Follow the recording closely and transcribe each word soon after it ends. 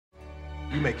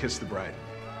You may kiss the bride.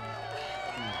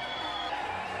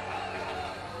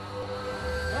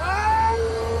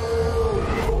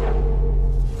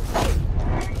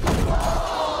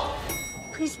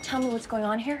 Please tell me what's going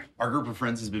on here. Our group of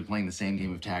friends has been playing the same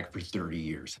game of tag for 30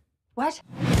 years. What?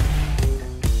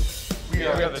 We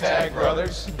are the Tag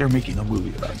Brothers. They're making a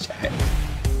movie about tag.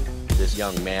 This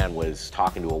young man was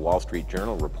talking to a Wall Street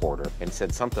Journal reporter and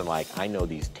said something like, I know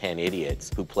these 10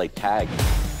 idiots who play tag.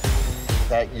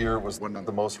 That year was one of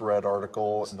the most read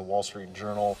articles in the Wall Street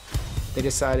Journal. They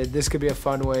decided this could be a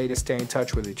fun way to stay in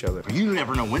touch with each other. You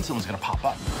never know when someone's gonna pop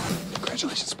up.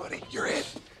 Congratulations, buddy. You're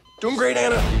it. Doing great,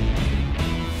 Anna.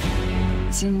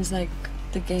 It seems like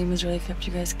the game has really kept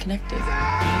you guys connected.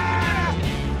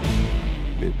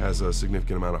 It has a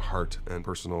significant amount of heart and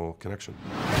personal connection.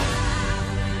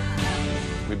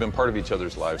 We've been part of each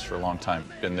other's lives for a long time.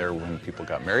 Been there when people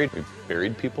got married. We've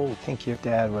buried people. I think your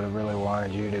dad would have really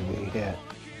wanted you to be dead.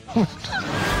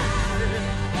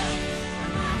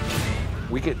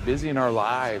 We get busy in our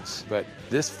lives, but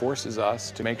this forces us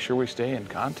to make sure we stay in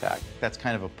contact. That's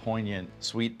kind of a poignant,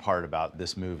 sweet part about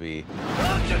this movie.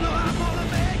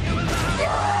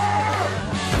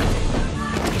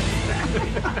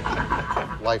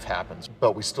 Life happens,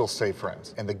 but we still stay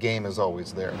friends, and the game is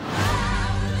always there.